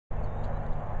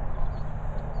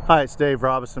Hi, it's Dave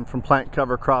Robinson from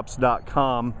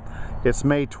PlantCoverCrops.com. It's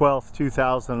May 12th,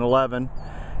 2011,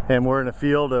 and we're in a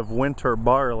field of winter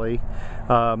barley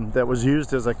that was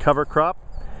used as a cover crop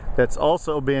that's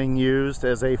also being used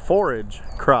as a forage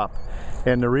crop.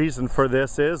 And the reason for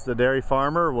this is the dairy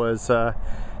farmer was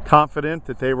confident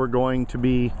that they were going to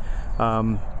be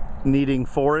needing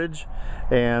forage,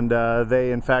 and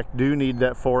they in fact do need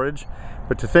that forage.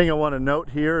 But the thing I want to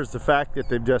note here is the fact that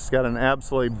they've just got an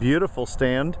absolutely beautiful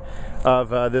stand of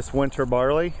this winter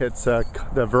barley. It's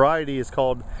the variety is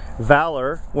called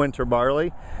Valor Winter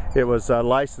Barley. It was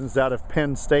licensed out of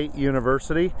Penn State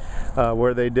University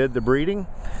where they did the breeding,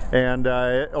 and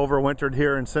it overwintered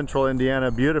here in central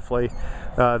Indiana beautifully.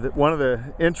 One of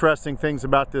the interesting things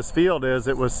about this field is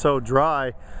it was so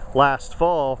dry last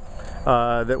fall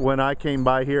that when I came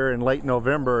by here in late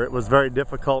November, it was very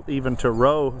difficult even to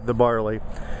row the barley.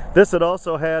 This had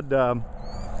also had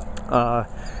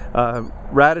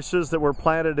radishes that were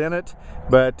planted in it,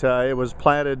 but it was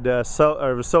planted it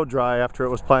was so dry after it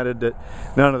was planted that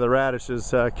none of the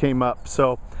radishes came up.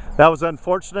 So that was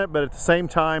unfortunate, but at the same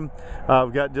time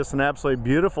we've got just an absolutely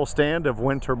beautiful stand of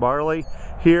winter barley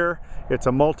here. It's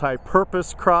a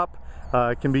multi-purpose crop.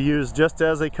 It can be used just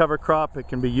as a cover crop. It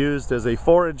can be used as a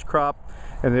forage crop,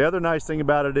 and the other nice thing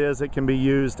about it is it can be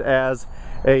used as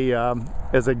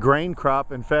a grain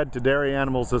crop and fed to dairy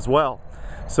animals as well.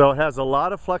 So it has a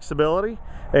lot of flexibility,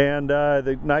 and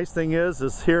the nice thing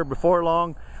is here before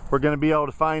long we're going to be able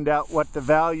to find out what the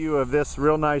value of this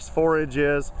real nice forage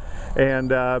is, and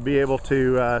be able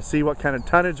to see what kind of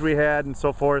tonnage we had and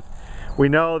so forth. We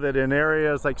know that in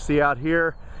areas like see out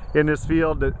here in this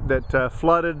field that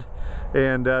flooded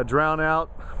and drown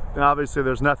out, obviously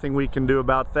there's nothing we can do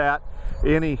about that.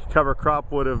 Any cover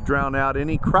crop would have drowned out,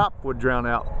 any crop would drown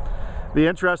out. The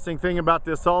interesting thing about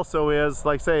this also is,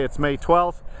 like I say, it's May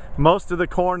 12th. Most of the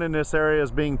corn in this area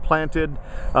is being planted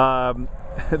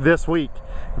this week.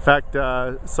 In fact,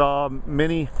 saw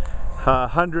many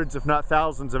hundreds if not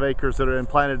thousands of acres that have been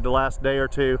planted the last day or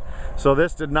two. So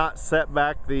this did not set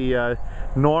back the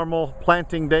normal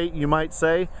planting date, you might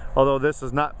say, although this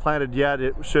is not planted yet.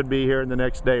 It should be here in the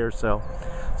next day or so.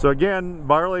 So again,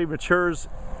 barley matures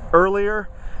earlier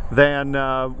than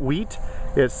wheat.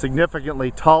 It's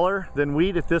significantly taller than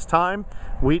wheat at this time.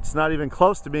 Wheat's not even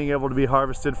close to being able to be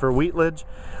harvested for wheatlage.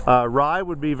 Rye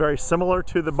would be very similar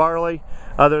to the barley,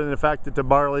 other than the fact that the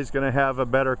barley is going to have a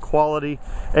better quality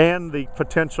and the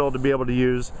potential to be able to be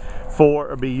used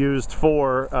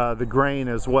for the grain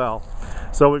as well.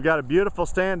 So we've got a beautiful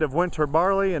stand of winter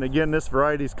barley, and again, this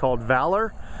variety is called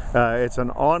Valor. It's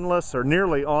an awnless or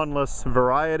nearly awnless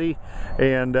variety,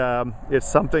 and it's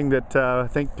something that I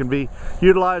think can be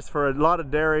utilized for a lot of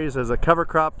dairies as a cover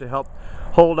crop to help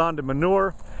hold on to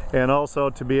manure, and also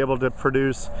to be able to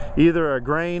produce either a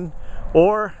grain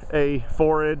or a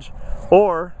forage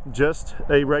or just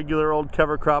a regular old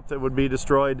cover crop that would be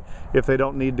destroyed if they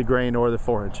don't need the grain or the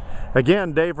forage.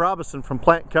 Again, Dave Robinson from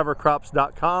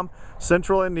PlantCoverCrops.com,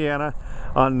 Central Indiana,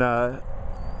 on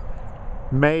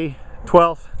May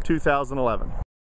 12th, 2011.